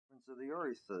of the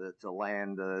earth to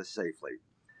land safely.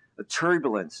 The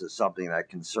turbulence is something that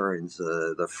concerns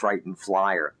the frightened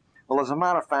flyer. Well, as a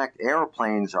matter of fact,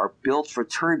 airplanes are built for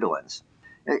turbulence.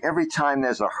 Every time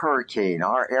there's a hurricane,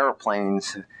 our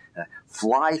airplanes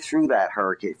fly through that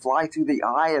hurricane, fly through the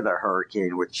eye of the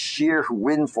hurricane with sheer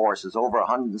wind forces over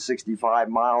 165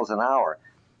 miles an hour.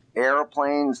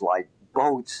 Airplanes, like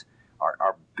boats,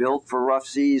 are built for rough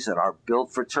seas and are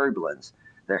built for turbulence.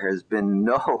 There has been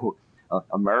no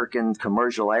American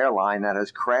commercial airline that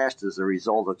has crashed as a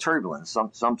result of turbulence.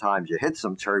 Sometimes you hit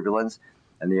some turbulence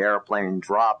and the airplane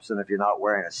drops, and if you're not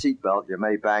wearing a seatbelt, you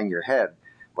may bang your head.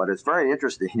 But it's very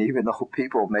interesting, even though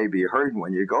people may be hurt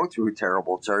when you go through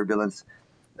terrible turbulence,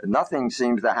 nothing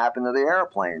seems to happen to the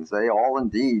airplanes. They all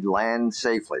indeed land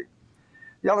safely.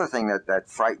 The other thing that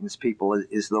frightens people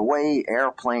is the way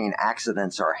airplane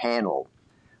accidents are handled.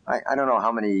 I don't know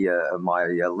how many of my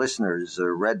listeners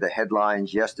read the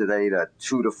headlines yesterday that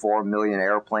 2 to 4 million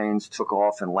airplanes took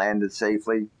off and landed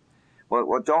safely.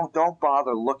 Well, don't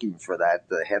bother looking for that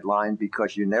headline,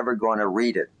 because you're never going to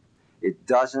read it. It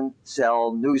doesn't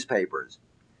sell newspapers.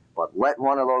 But let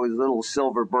one of those little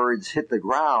silver birds hit the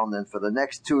ground, and for the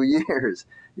next 2 years,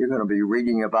 you're going to be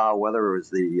reading about whether it was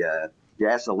the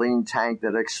gasoline tank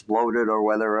that exploded, or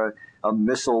whether a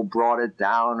missile brought it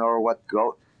down, or what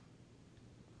go.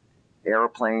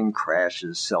 Airplane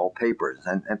crashes sell papers,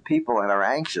 and people that are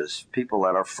anxious, people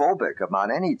that are phobic about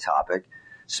any topic,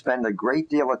 spend a great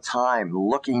deal of time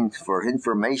looking for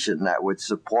information that would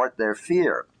support their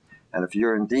fear. And if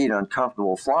you're indeed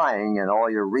uncomfortable flying and all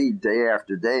you read day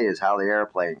after day is how the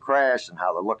airplane crashed and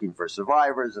how they're looking for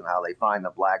survivors and how they find the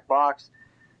black box,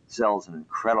 it sells an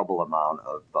incredible amount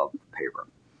of paper.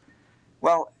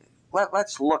 Well,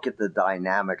 let's look at the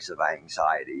dynamics of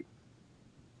anxiety.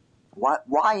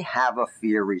 Why have a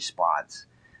fear response?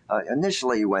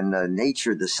 Initially, when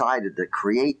nature decided to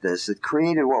create this, it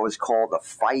created what was called a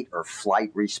fight or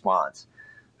flight response.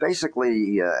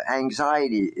 Basically,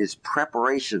 anxiety is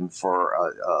preparation for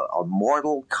a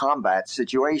mortal combat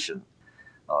situation.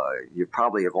 You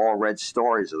probably have all read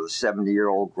stories of the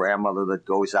 70-year-old grandmother that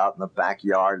goes out in the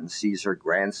backyard and sees her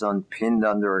grandson pinned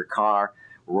under a car,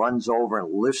 runs over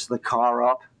and lifts the car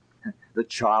up. The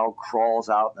child crawls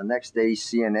out. The next day,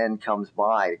 CNN comes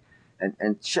by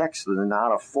and checks the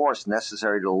amount of force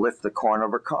necessary to lift the corner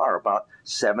of her car, about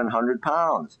 700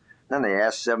 pounds. Then they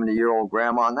ask 70-year-old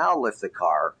grandma, now lift the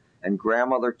car, and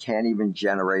grandmother can't even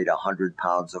generate 100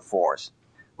 pounds of force.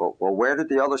 Well, where did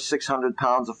the other 600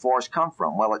 pounds of force come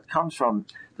from? Well, it comes from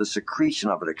the secretion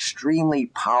of an extremely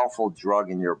powerful drug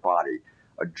in your body,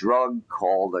 a drug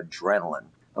called adrenaline,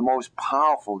 the most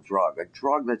powerful drug, a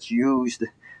drug that's used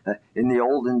in the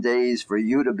olden days for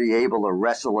you to be able to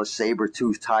wrestle a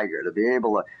saber-toothed tiger, to be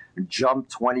able to jump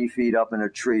 20 feet up in a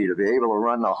tree, to be able to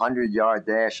run a 100-yard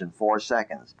dash in 4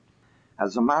 seconds.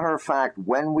 As a matter of fact,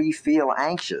 when we feel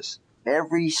anxious,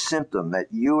 every symptom that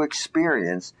you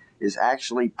experience is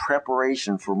actually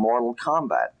preparation for mortal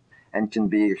combat and can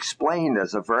be explained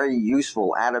as a very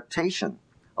useful adaptation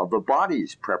of the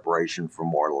body's preparation for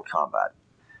mortal combat.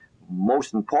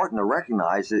 Most important to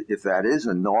recognize that if that is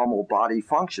a normal body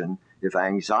function, if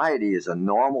anxiety is a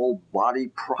normal body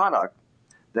product,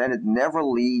 then it never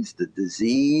leads to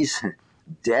disease,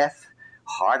 death,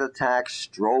 heart attacks,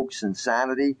 strokes,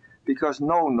 insanity, because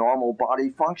no normal body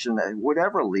function would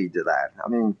ever lead to that. I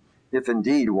mean, if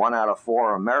indeed 1 out of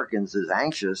 4 Americans is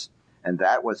anxious, and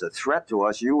that was a threat to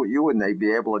us, you wouldn't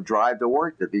be able to drive to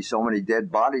work. There'd be so many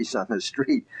dead bodies on the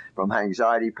street from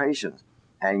anxiety patients.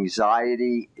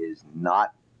 Anxiety is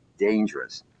not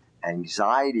dangerous.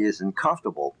 Anxiety is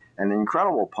uncomfortable. And the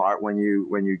incredible part, when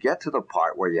you get to the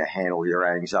part where you handle your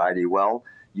anxiety well,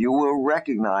 you will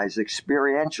recognize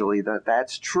experientially that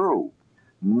that's true.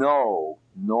 No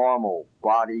normal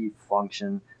body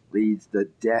function leads to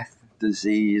death,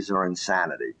 disease, or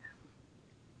insanity.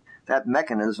 That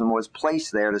mechanism was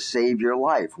placed there to save your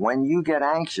life. When you get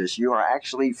anxious, you are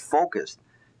actually focused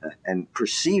and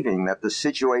perceiving that the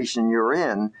situation you're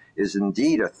in is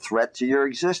indeed a threat to your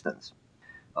existence.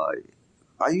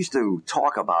 I used to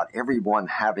talk about everyone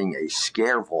having a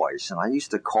scare voice, and I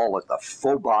used to call it the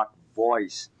Phob-Ease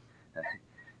voice.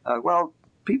 Well,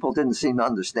 people didn't seem to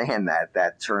understand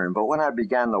that term, but when I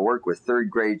began to work with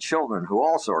third-grade children who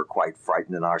also are quite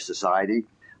frightened in our society,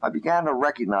 I began to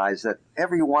recognize that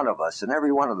every one of us and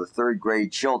every one of the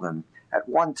third-grade children at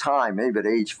one time, maybe at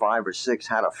age 5 or 6,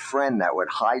 had a friend that would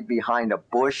hide behind a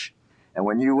bush, and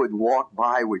when you would walk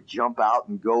by, would jump out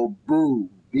and go boo,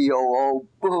 B-O-O,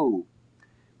 boo.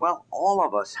 Well, all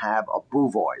of us have a boo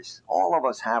voice. All of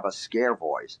us have a scare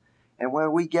voice. And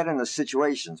when we get into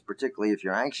situations, particularly if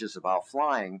you're anxious about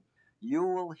flying, you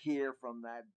will hear from that